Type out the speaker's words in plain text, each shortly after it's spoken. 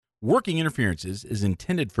Working Interferences is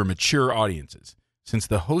intended for mature audiences. Since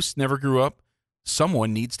the hosts never grew up,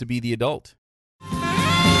 someone needs to be the adult.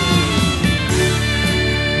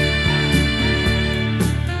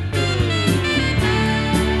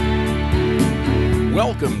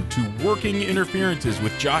 Welcome to Working Interferences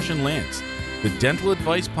with Josh and Lance, the dental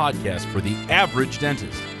advice podcast for the average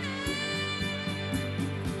dentist.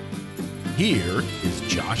 Here is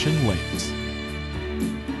Josh and Lance.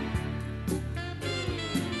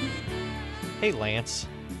 Hey Lance,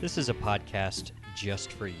 this is a podcast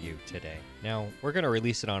just for you today. Now, we're going to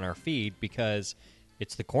release it on our feed because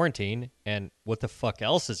it's the quarantine and what the fuck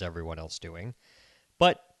else is everyone else doing?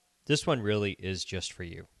 But this one really is just for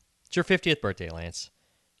you. It's your 50th birthday, Lance,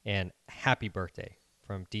 and happy birthday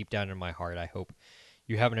from deep down in my heart. I hope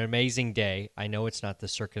you have an amazing day. I know it's not the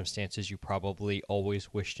circumstances you probably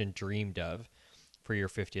always wished and dreamed of for your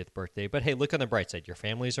 50th birthday, but hey, look on the bright side. Your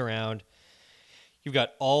family's around. You've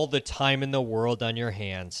got all the time in the world on your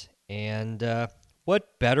hands, and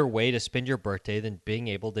what better way to spend your birthday than being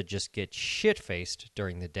able to just get shit-faced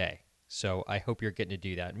during the day? So I hope you're getting to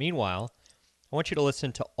do that. Meanwhile, I want you to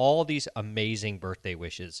listen to all these amazing birthday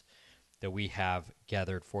wishes that we have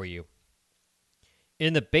gathered for you.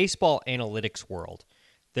 In the baseball analytics world,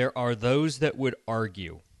 there are those that would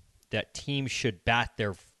argue that teams should bat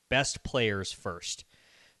their best players first.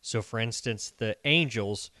 So, for instance, the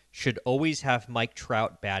Angels should always have Mike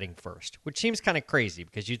Trout batting first, which seems kind of crazy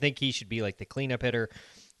because you think he should be like the cleanup hitter.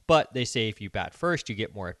 But they say if you bat first, you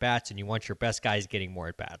get more at-bats, and you want your best guys getting more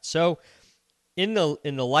at-bats. So, in the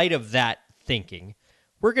light of that thinking,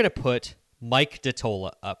 we're going to put Mike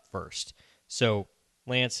Detola up first. So,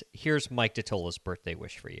 Lance, here's Mike Detola's birthday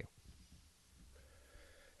wish for you.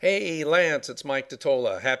 Hey, Lance, it's Mike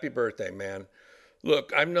Detola. Happy birthday, man.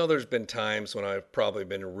 Look, I know there's been times when I've probably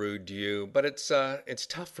been rude to you, but it's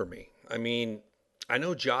tough for me. I mean, I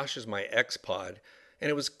know Josh is my ex-pod,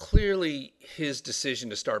 and it was clearly his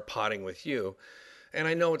decision to start podding with you, and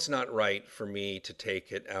I know it's not right for me to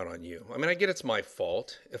take it out on you. I mean, I get it's my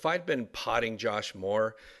fault. If I'd been podding Josh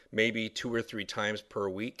more, maybe 2 or 3 times per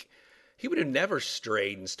week, he would have never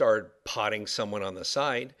strayed and started podding someone on the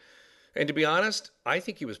side. And to be honest, I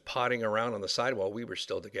think he was podding around on the side while we were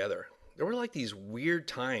still together. There were like these weird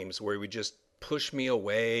times where he would just push me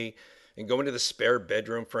away and go into the spare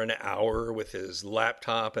bedroom for an hour with his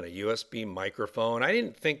laptop and a USB microphone. I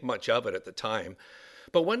didn't think much of it at the time.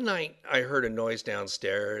 But one night I heard a noise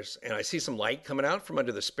downstairs and I see some light coming out from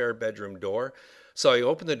under the spare bedroom door. So I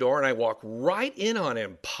open the door and I walk right in on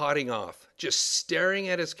him, podding off, just staring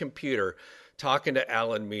at his computer, talking to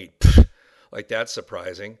Alan Mead. Like, that's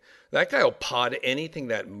surprising. That guy will pod anything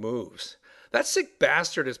that moves. That sick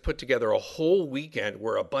bastard has put together a whole weekend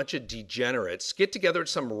where a bunch of degenerates get together at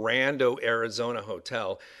some rando Arizona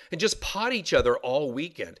hotel and just pod each other all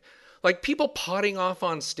weekend. Like people podding off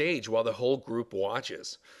on stage while the whole group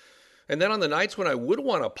watches. And then on the nights when I would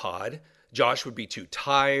want to pod, Josh would be too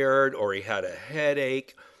tired, or he had a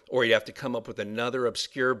headache, or he'd have to come up with another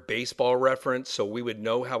obscure baseball reference so we would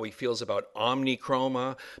know how he feels about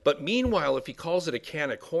omnichroma. But meanwhile, if he calls it a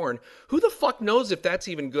can of corn, who the fuck knows if that's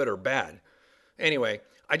even good or bad? Anyway,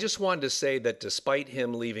 I just wanted to say that despite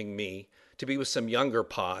him leaving me to be with some younger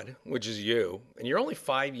pod, which is you, and you're only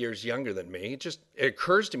 5 years younger than me, it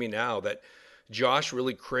occurs to me now that Josh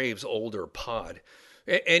really craves older pod.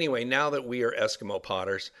 Anyway, now that we are Eskimo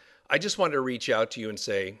podders, I just wanted to reach out to you and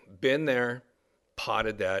say, been there,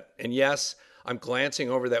 podded that. And yes, I'm glancing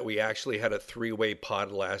over that we actually had a 3-way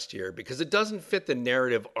pod last year because it doesn't fit the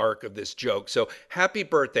narrative arc of this joke. So happy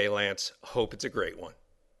birthday, Lance. Hope it's a great one.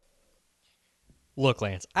 Look,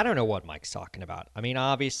 Lance, I don't know what Mike's talking about. I mean,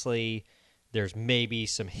 obviously, there's maybe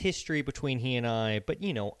some history between he and I, but,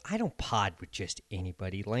 I don't pod with just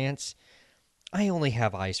anybody, Lance. I only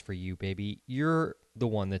have eyes for you, baby. You're the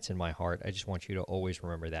one that's in my heart. I just want you to always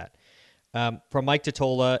remember that. From Mike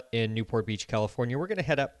Detola in Newport Beach, California, we're going to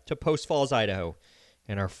head up to Post Falls, Idaho,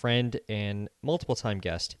 and our friend and multiple-time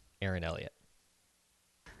guest, Aaron Elliott.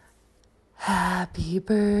 Happy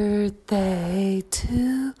birthday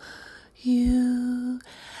to you.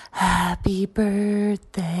 Happy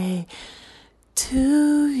birthday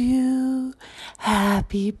to you.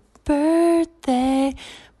 Happy birthday,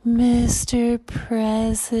 Mr.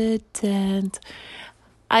 President.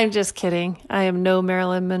 I'm just kidding. I am no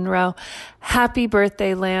Marilyn Monroe. Happy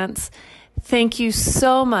birthday, Lance. Thank you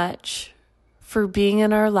so much for being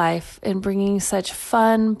in our life and bringing such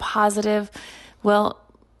fun, positive, well,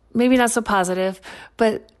 maybe not so positive,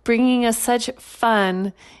 but bringing us such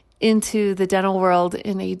fun into the dental world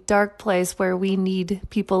in a dark place where we need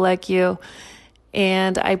people like you.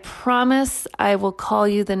 And I promise I will call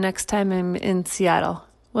you the next time I'm in Seattle.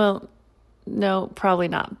 Well, no, probably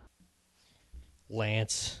not.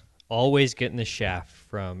 Lance, always getting the shaft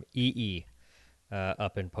from EE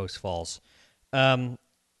up in Post Falls. Batting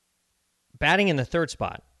in the third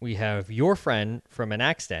spot, we have your friend from an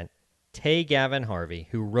accident, Tay Gavin Harvey,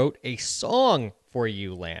 who wrote a song for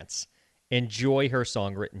you, Lance. Enjoy her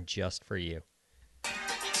song written just for you.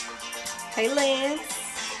 Hey Lance,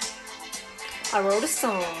 I wrote a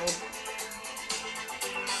song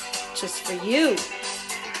just for you.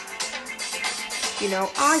 You know,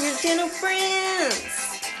 all your dental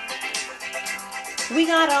friends, we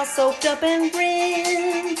got all soaked up and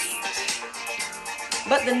rinsed,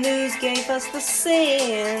 but the news gave us the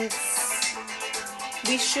sense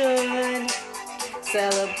we should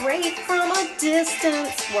celebrate from a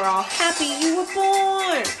distance. We're all happy you were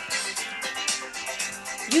born.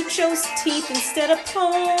 You chose teeth instead of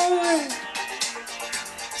porn.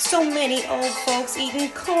 So many old folks eating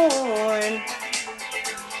corn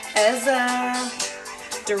as a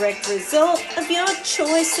direct result of your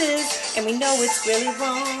choices. And we know it's really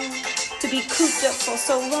wrong to be cooped up for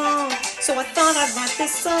so long. So I thought I'd write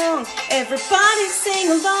this song. Everybody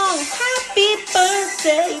sing along. Happy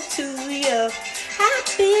birthday to you.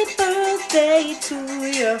 Happy birthday to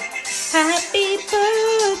you. Happy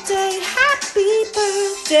birthday, happy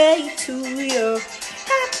birthday to you.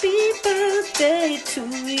 Happy birthday to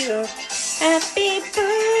you. Happy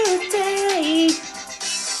birthday.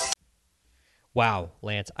 Wow,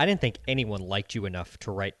 Lance, I didn't think anyone liked you enough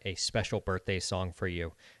to write a special birthday song for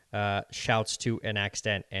you. Shouts to An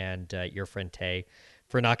Accident and your friend Tay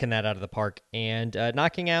for knocking that out of the park and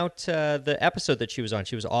knocking out the episode that she was on.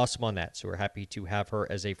 She was awesome on that, so we're happy to have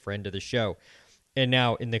her as a friend of the show. And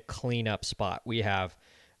now in the cleanup spot, we have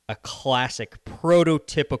a classic,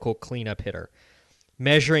 prototypical cleanup hitter.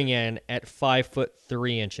 Measuring in at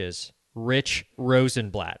 5'3", Rich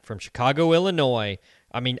Rosenblatt from Chicago, Illinois.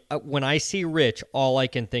 I mean, when I see Rich, all I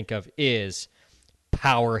can think of is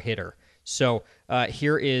power hitter. So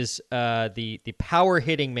here is the power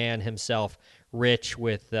hitting man himself, Rich,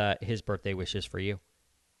 with his birthday wishes for you.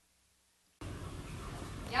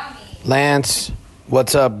 Lance,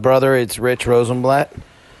 what's up, brother? It's Rich Rosenblatt.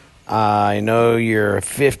 I know your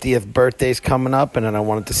 50th birthday's coming up, and then I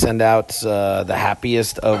wanted to send out the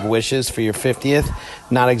happiest of wishes for your 50th.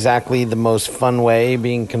 Not exactly the most fun way,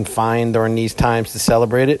 being confined during these times to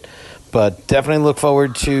celebrate it, but definitely look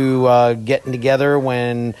forward to getting together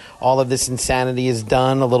when all of this insanity is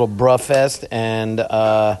done, a little bruh fest, and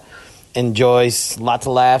enjoy lots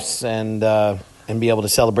of laughs and be able to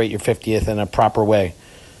celebrate your 50th in a proper way.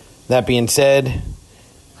 That being said,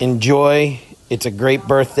 enjoy. It's a great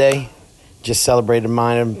birthday. Just celebrated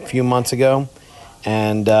mine a few months ago.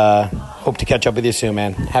 And hope to catch up with you soon,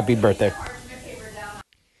 man. Happy birthday.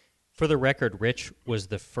 For the record, Rich was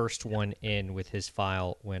the first one in with his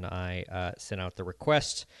file when I sent out the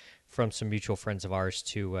request from some mutual friends of ours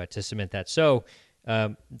to submit that. So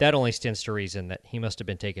that only stands to reason that he must have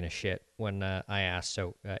been taking a shit when I asked.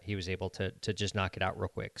 So he was able to just knock it out real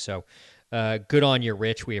quick. So good on you,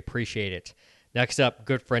 Rich. We appreciate it. Next up,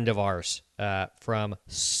 good friend of ours from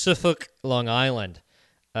Suffolk, Long Island.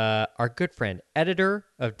 Our good friend, editor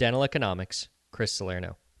of Dental Economics, Chris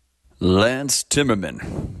Salerno. Lance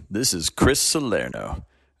Timmerman, this is Chris Salerno,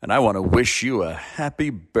 and I want to wish you a happy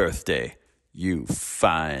birthday, you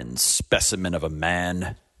fine specimen of a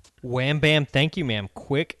man. Wham bam, thank you, ma'am.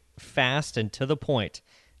 Quick, fast, and to the point,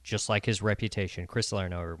 just like his reputation. Chris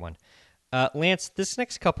Salerno, everyone. Lance, this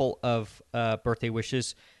next couple of birthday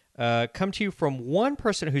wishes come to you from one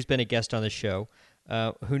person who's been a guest on the show,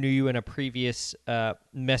 who knew you in a previous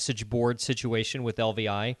message board situation with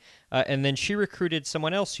LVI, and then she recruited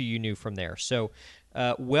someone else who you knew from there. So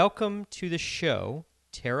welcome to the show,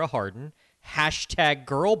 Tara Harden,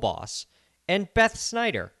 #GirlBoss, and Beth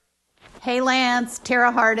Snyder. Hey, Lance,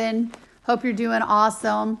 Tara Harden. Hope you're doing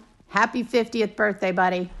awesome. Happy 50th birthday,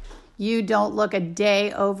 buddy. You don't look a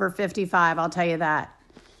day over 55, I'll tell you that.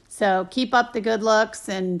 So keep up the good looks,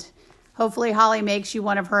 and hopefully Holly makes you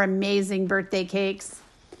one of her amazing birthday cakes.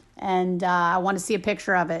 And I want to see a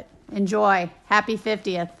picture of it. Enjoy. Happy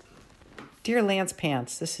 50th. Dear Lance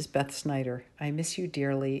Pants, this is Beth Snyder. I miss you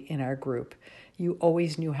dearly in our group. You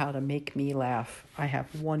always knew how to make me laugh. I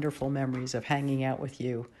have wonderful memories of hanging out with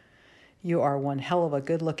you. You are one hell of a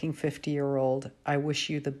good-looking 50-year-old. I wish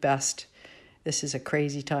you the best. This is a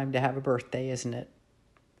crazy time to have a birthday, isn't it?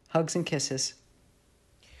 Hugs and kisses.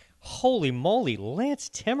 Holy moly, Lance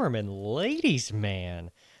Timmerman, ladies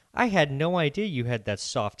man. I had no idea you had that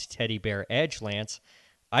soft teddy bear edge, Lance.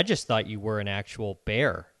 I just thought you were an actual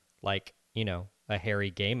bear, like, you know, a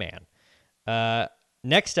hairy gay man.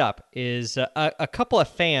 Next up is a couple of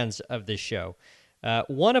fans of this show.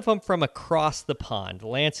 One of them from across the pond,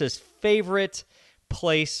 Lance's favorite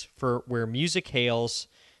place for where music hails,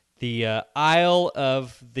 the Isle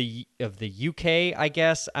of the UK, I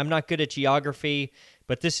guess. I'm not good at geography,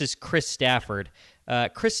 but this is Chris Stafford.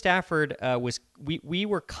 Chris Stafford we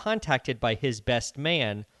were contacted by his best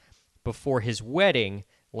man before his wedding.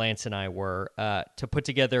 Lance and I were to put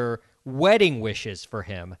together wedding wishes for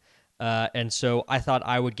him, and so I thought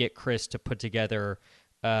I would get Chris to put together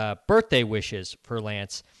birthday wishes for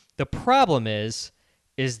Lance. The problem is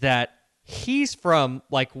that he's from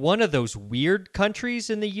like one of those weird countries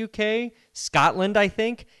in the UK, Scotland, I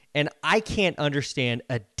think, and I can't understand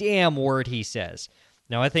a damn word he says.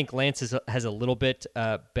 Now, I think Lance has a little bit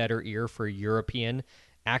better ear for European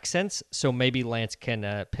accents, so maybe Lance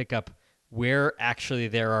can pick up where actually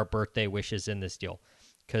there are birthday wishes in this deal,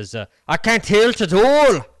 because I can't tell it at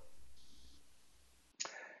all.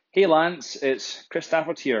 Hey Lance, it's Chris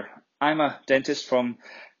Stafford here. I'm a dentist from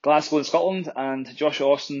Glasgow in Scotland, and Joshua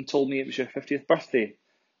Austin told me it was your 50th birthday.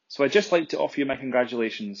 So I'd just like to offer you my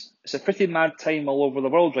congratulations. It's a pretty mad time all over the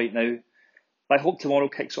world right now, but I hope tomorrow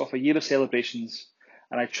kicks off a year of celebrations,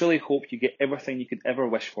 and I truly hope you get everything you could ever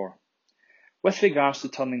wish for. With regards to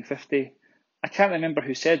turning 50, I can't remember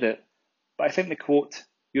who said it, but I think the quote,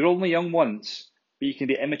 "You're only young once, but you can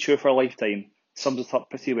be immature for a lifetime," sums it up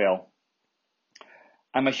pretty well.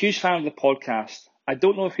 I'm a huge fan of the podcast. I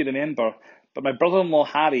don't know if you remember, but my brother-in-law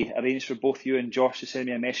Harry arranged for both you and Josh to send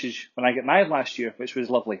me a message when I got married last year, which was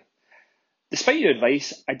lovely. Despite your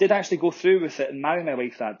advice, I did actually go through with it and marry my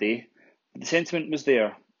wife that day, but the sentiment was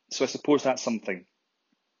there, so I suppose that's something.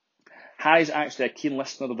 Harry's actually a keen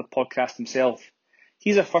listener of the podcast himself.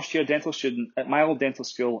 He's a first-year dental student at my old dental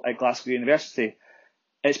school at Glasgow University,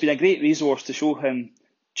 and it's been a great resource to show him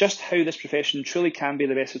just how this profession truly can be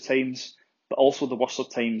the best of times, but also the worst of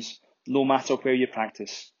times, no matter where you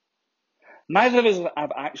practice. Neither of us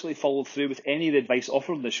have actually followed through with any of the advice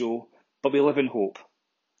offered on the show, but we live in hope.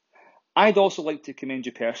 I'd also like to commend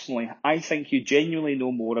you personally. I think you genuinely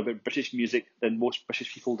know more about British music than most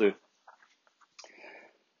British people do.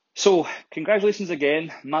 So, congratulations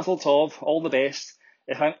again, Mazel Tov, all the best.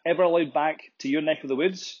 If I'm ever allowed back to your neck of the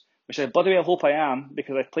woods, which I bloody well hope I am,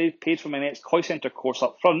 because I've paid for my next call centre course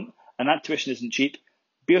up front, and that tuition isn't cheap,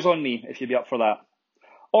 beers on me if you'd be up for that.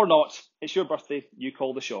 Or not, it's your birthday, you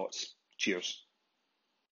call the shots. Cheers.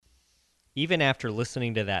 Even after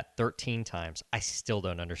listening to that 13 times, I still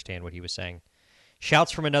don't understand what he was saying.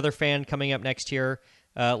 Shouts from another fan coming up next year,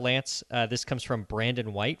 Lance. This comes from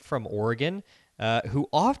Brandon White from Oregon, who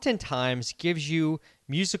oftentimes gives you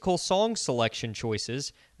musical song selection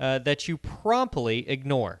choices that you promptly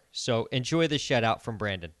ignore. So enjoy the shout out from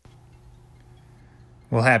Brandon.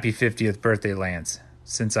 Well, happy 50th birthday, Lance.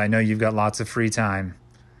 Since I know you've got lots of free time,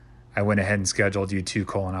 I went ahead and scheduled you 2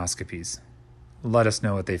 colonoscopies. Let us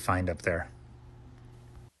know what they find up there.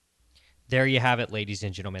 There you have it, ladies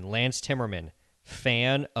and gentlemen. Lance Timmerman,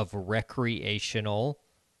 fan of recreational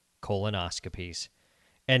colonoscopies.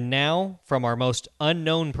 And now, from our most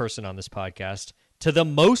unknown person on this podcast to the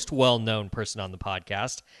most well-known person on the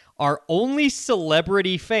podcast, our only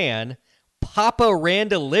celebrity fan, Papa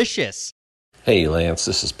Randalicious. Hey, Lance,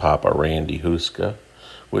 this is Papa Randy Huska,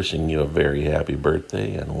 wishing you a very happy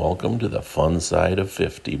birthday and welcome to the fun side of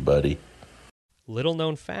 50, buddy. Little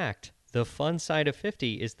known fact, the fun side of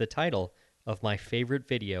 50 is the title of my favorite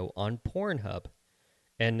video on Pornhub.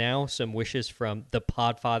 And now some wishes from the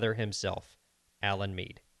Podfather himself, Alan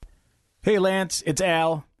Mead. Hey, Lance, it's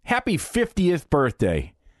Al. Happy 50th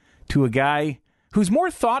birthday to a guy who's more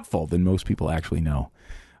thoughtful than most people actually know.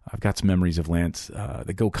 I've got some memories of Lance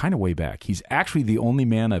that go kind of way back. He's actually the only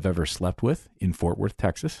man I've ever slept with in Fort Worth,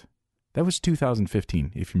 Texas. That was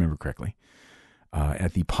 2015, if you remember correctly,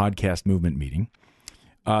 at the podcast movement meeting.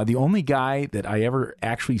 The only guy that I ever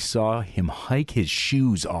actually saw him hike his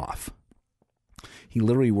shoes off. He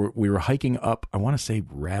literally, we were hiking up, I want to say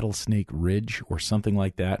Rattlesnake Ridge or something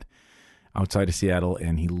like that, outside of Seattle,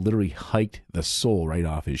 and he literally hiked the sole right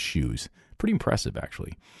off his shoes. Pretty impressive,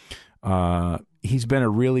 actually. He's been a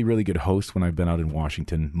really, really good host when I've been out in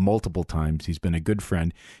Washington multiple times. He's been a good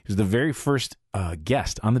friend. He was the very first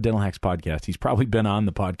guest on the Dental Hacks podcast. He's probably been on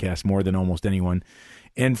the podcast more than almost anyone.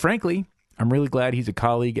 And frankly, I'm really glad he's a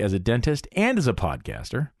colleague as a dentist and as a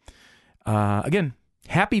podcaster. Again,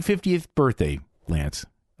 happy 50th birthday, Lance.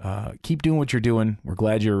 Keep doing what you're doing. We're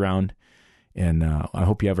glad you're around. And I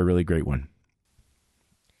hope you have a really great one.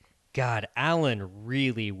 God, Alan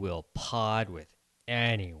really will pod with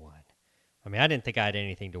anyone. I mean, I didn't think I had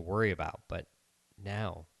anything to worry about, but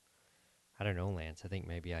now, I don't know, Lance. I think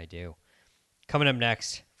maybe I do. Coming up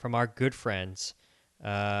next from our good friends,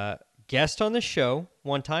 guest on the show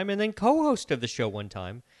one time and then co-host of the show one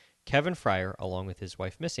time, Kevin Fryer, along with his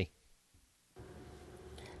wife, Missy.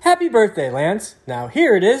 Happy birthday, Lance. Now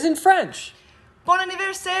here it is in French. Bon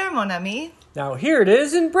anniversaire, mon ami. Now here it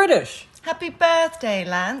is in British. Happy birthday,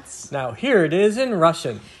 Lance. Now here it is in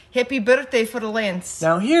Russian. Happy birthday for Lance.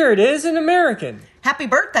 Now here it is in American. Happy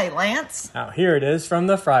birthday, Lance. Now here it is from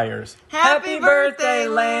the Friars. Happy birthday,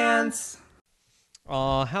 Lance.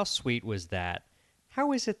 Aw, how sweet was that?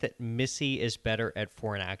 How is it that Missy is better at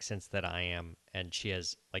foreign accents than I am, and she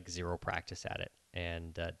has like zero practice at it,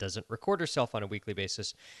 and doesn't record herself on a weekly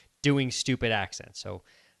basis doing stupid accents? So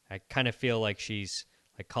I kind of feel like she's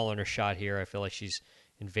like calling her shot here. I feel like she's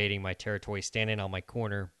invading my territory, standing on my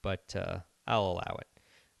corner, but I'll allow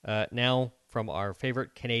it. Now, from our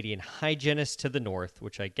favorite Canadian hygienist to the north,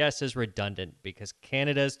 which I guess is redundant because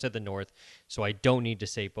Canada's to the north, so I don't need to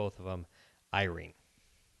say both of them, Irene.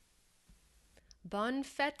 Bonne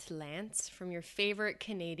fête, Lance, from your favorite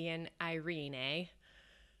Canadian, Irene, eh?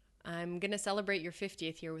 I'm going to celebrate your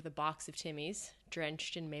 50th year with a box of Timmy's,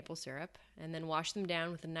 drenched in maple syrup, and then wash them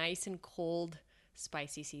down with a nice and cold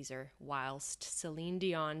spicy Caesar, whilst Celine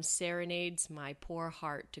Dion serenades my poor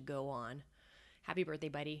heart to go on. Happy birthday,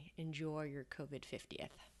 buddy. Enjoy your COVID 50th.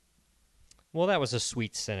 Well, that was a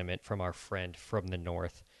sweet sentiment from our friend from the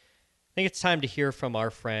north. I think it's time to hear from our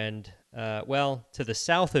friend, to the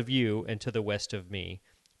south of you and to the west of me,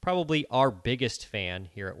 probably our biggest fan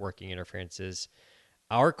here at Working Interferences,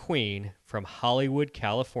 our queen from Hollywood,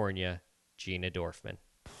 California, Gina Dorfman.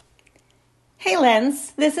 Hey,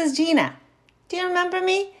 Lens, this is Gina. Do you remember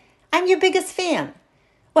me? I'm your biggest fan.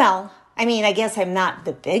 Well, I guess I'm not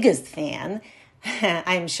the biggest fan.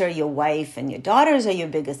 I'm sure your wife and your daughters are your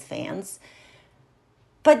biggest fans.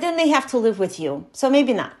 But then they have to live with you, so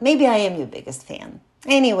maybe not. Maybe I am your biggest fan.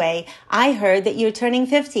 Anyway, I heard that you're turning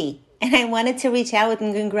 50, and I wanted to reach out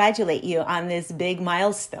and congratulate you on this big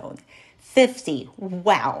milestone. 50,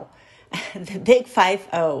 wow, the big 50.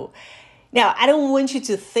 Now, I don't want you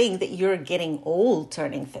to think that you're getting old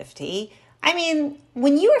turning 50.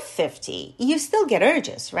 When you're 50, you still get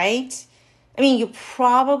urges, right? You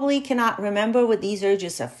probably cannot remember what these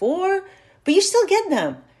urges are for, but you still get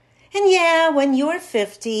them. And yeah, when you're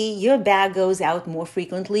 50, your bag goes out more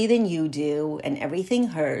frequently than you do, and everything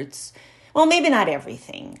hurts. Well, maybe not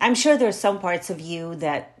everything. I'm sure there's some parts of you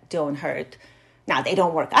that don't hurt. Now, they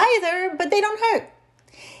don't work either, but they don't hurt.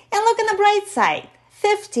 And look on the bright side.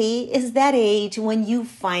 50 is that age when you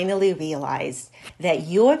finally realize that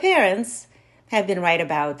your parents have been right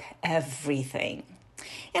about everything.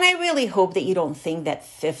 And I really hope that you don't think that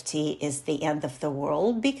 50 is the end of the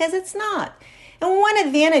world, because it's not. And one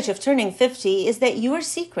advantage of turning 50 is that your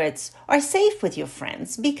secrets are safe with your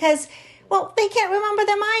friends because, well, they can't remember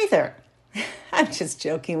them either. I'm just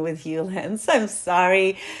joking with you, Lance. I'm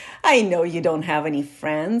sorry. I know you don't have any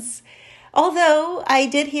friends. Although I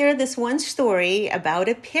did hear this one story about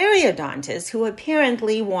a periodontist who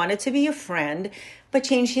apparently wanted to be your friend, but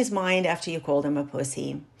changed his mind after you called him a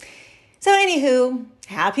pussy. So anywho,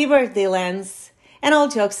 happy birthday, Lance. And all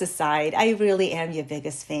jokes aside, I really am your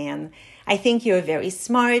biggest fan. I think you're very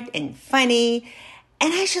smart and funny,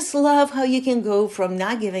 and I just love how you can go from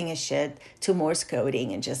not giving a shit to Morse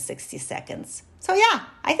coding in just 60 seconds. So yeah,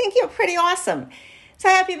 I think you're pretty awesome. So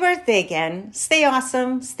happy birthday again. Stay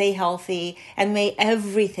awesome, stay healthy, and may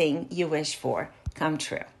everything you wish for come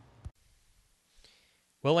true.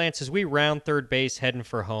 Well, Lance, as we round third base heading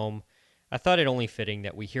for home, I thought it only fitting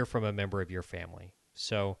that we hear from a member of your family.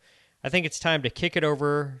 So I think it's time to kick it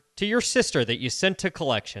over to your sister that you sent to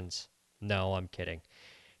collections. No, I'm kidding.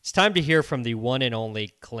 It's time to hear from the one and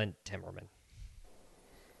only Clint Timmerman.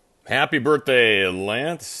 Happy birthday,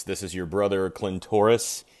 Lance. This is your brother, Clint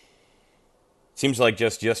Torres. Seems like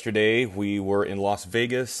just yesterday we were in Las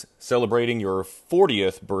Vegas celebrating your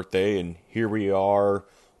 40th birthday, and here we are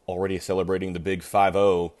already celebrating the big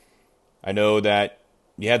 50. I know that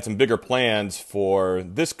you had some bigger plans for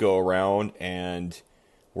this go-around, and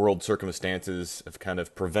world circumstances have kind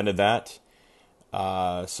of prevented that.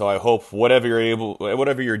 So I hope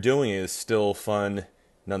whatever you're doing is still fun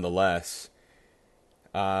nonetheless.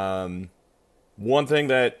 One thing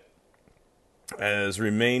that has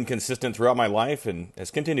remained consistent throughout my life and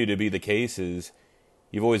has continued to be the case is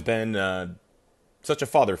you've always been such a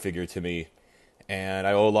father figure to me, and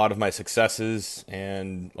I owe a lot of my successes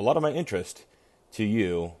and a lot of my interest to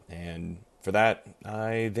you, and for that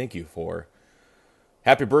I thank you for.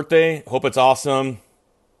 Happy birthday. Hope it's awesome.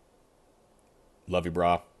 Love you,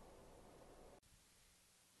 brah.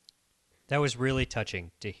 That was really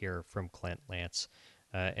touching to hear from Clint, Lance.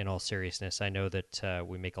 In all seriousness, I know that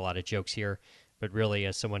we make a lot of jokes here but really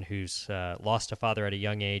as someone who's lost a father at a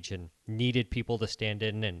young age and needed people to stand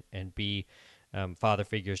in and be father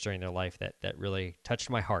figures during their life, that really touched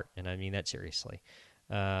my heart, and I mean that seriously.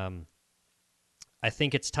 I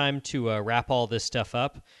think it's time to wrap all this stuff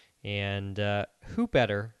up, and who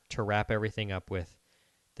better to wrap everything up with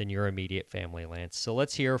than your immediate family, Lance? So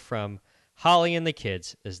let's hear from Holly and the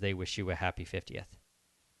kids as they wish you a happy 50th.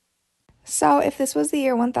 So if this was the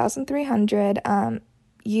year 1300,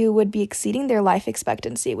 you would be exceeding their life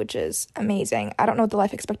expectancy, which is amazing. I don't know what the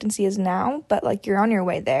life expectancy is now, but like you're on your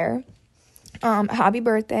way there. Happy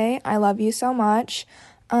birthday. I love you so much.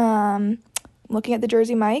 Looking at the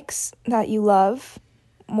Jersey Mikes that you love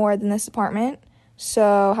more than this apartment.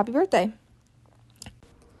 So happy birthday.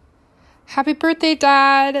 Happy birthday,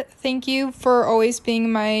 Dad. Thank you for always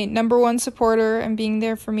being my number one supporter and being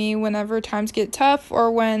there for me whenever times get tough or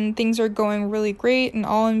when things are going really great and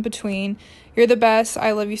all in between. You're the best.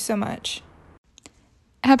 I love you so much.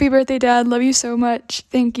 Happy birthday, Dad. Love you so much.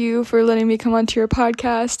 Thank you for letting me come onto your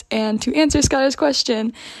podcast. And to answer Skylar's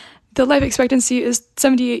question, the life expectancy is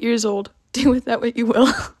 78 years old. Do with that what you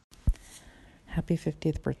will. Happy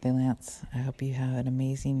 50th birthday, Lance. I hope you have an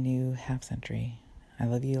amazing new half century. I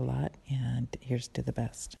love you a lot, and here's to the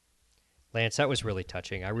best. Lance, that was really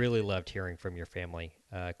touching. I really loved hearing from your family,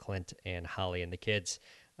 Clint and Holly and the kids.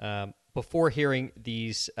 Before hearing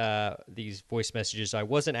these voice messages, I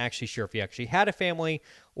wasn't actually sure if you actually had a family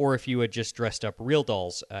or if you had just dressed up real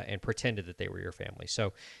dolls and pretended that they were your family.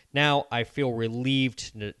 So now I feel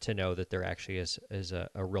relieved to know that there actually is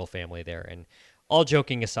a real family there. And all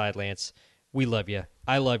joking aside, Lance, we love you.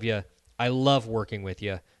 I love you. I love working with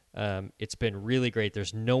you. It's been really great.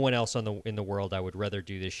 There's no one else in the world I would rather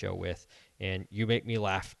do this show with, and you make me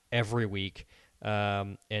laugh every week.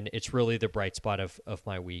 And it's really the bright spot of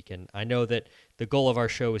my week. And I know that the goal of our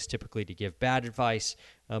show is typically to give bad advice,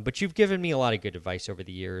 but you've given me a lot of good advice over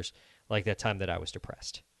the years, like that time that I was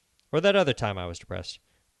depressed, or that other time I was depressed,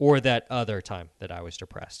 or that other time that I was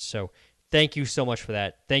depressed. So thank you so much for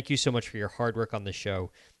that. Thank you so much for your hard work on the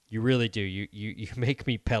show. You really do. You make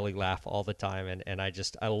me belly laugh all the time, and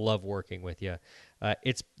I love working with you.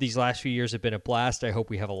 These last few years have been a blast. I hope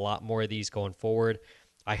we have a lot more of these going forward.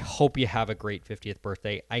 I hope you have a great 50th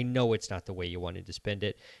birthday. I know it's not the way you wanted to spend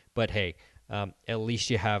it, but hey, at least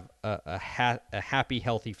you have a happy,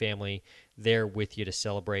 healthy family there with you to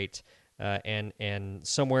celebrate. And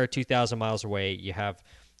somewhere 2,000 miles away, you have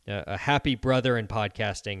a happy brother in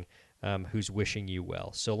podcasting who's wishing you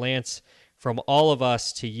well. So Lance, from all of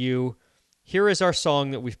us to you, here is our song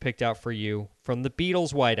that we've picked out for you from the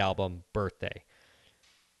Beatles' White Album, Birthday.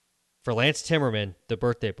 For Lance Timmerman, the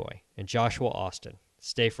birthday boy, and Joshua Austin,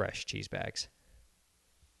 stay fresh, cheese bags.